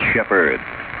Shepard.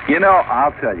 You know,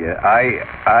 I'll tell you,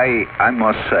 I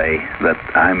must say that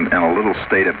I'm in a little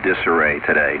state of disarray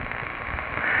today.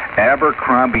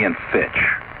 Abercrombie and Fitch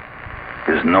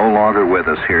is no longer with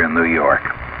us here in New York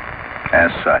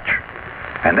as such.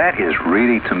 And that is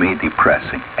really, to me,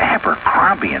 depressing.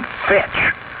 Abercrombie and Fitch.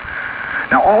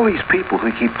 Now, all these people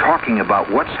who keep talking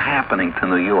about what's happening to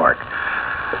New York,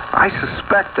 I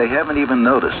suspect they haven't even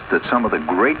noticed that some of the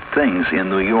great things in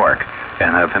New York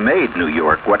and have made New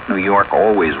York what New York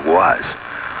always was,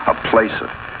 a place of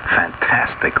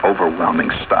fantastic, overwhelming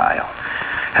style,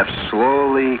 have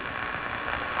slowly,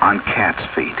 on cat's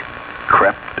feet,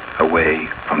 crept away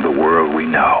from the world we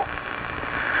know.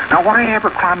 Now, why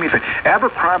Abercrombie and Fitch?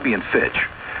 Abercrombie and Fitch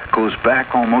goes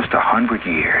back almost 100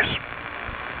 years.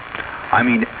 I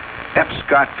mean, F.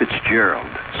 Scott Fitzgerald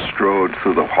strode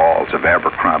through the halls of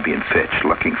Abercrombie and Fitch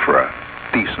looking for a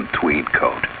decent tweed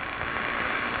coat.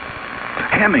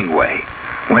 Hemingway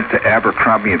went to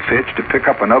Abercrombie and Fitch to pick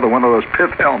up another one of those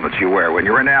pith helmets you wear when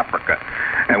you're in Africa.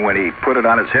 And when he put it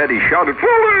on his head, he shouted,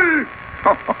 "Fully!"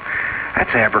 Oh,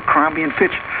 that's Abercrombie and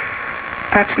Fitch.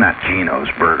 That's not Gino's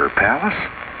Burger Palace.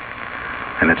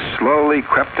 And it slowly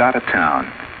crept out of town.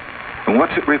 And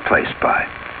what's it replaced by?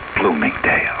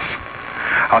 Bloomingdale's.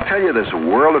 I'll tell you, there's a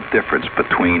world of difference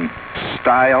between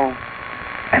style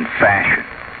and fashion.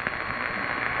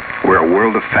 We're a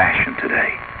world of fashion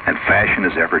today, and fashion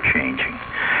is ever-changing.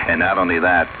 And not only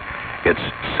that, it's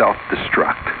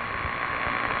self-destruct.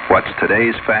 What's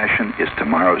today's fashion is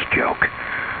tomorrow's joke.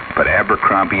 But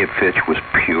Abercrombie and Fitch was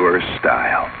pure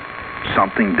style.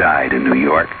 Something died in New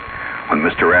York when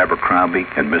Mr. Abercrombie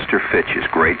and Mr. Fitch's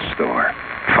great store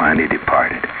finally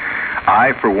departed.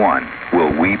 I, for one,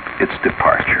 will weep its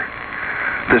departure.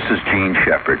 This is Gene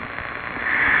Shepard.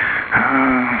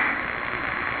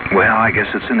 Well, I guess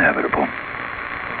it's inevitable.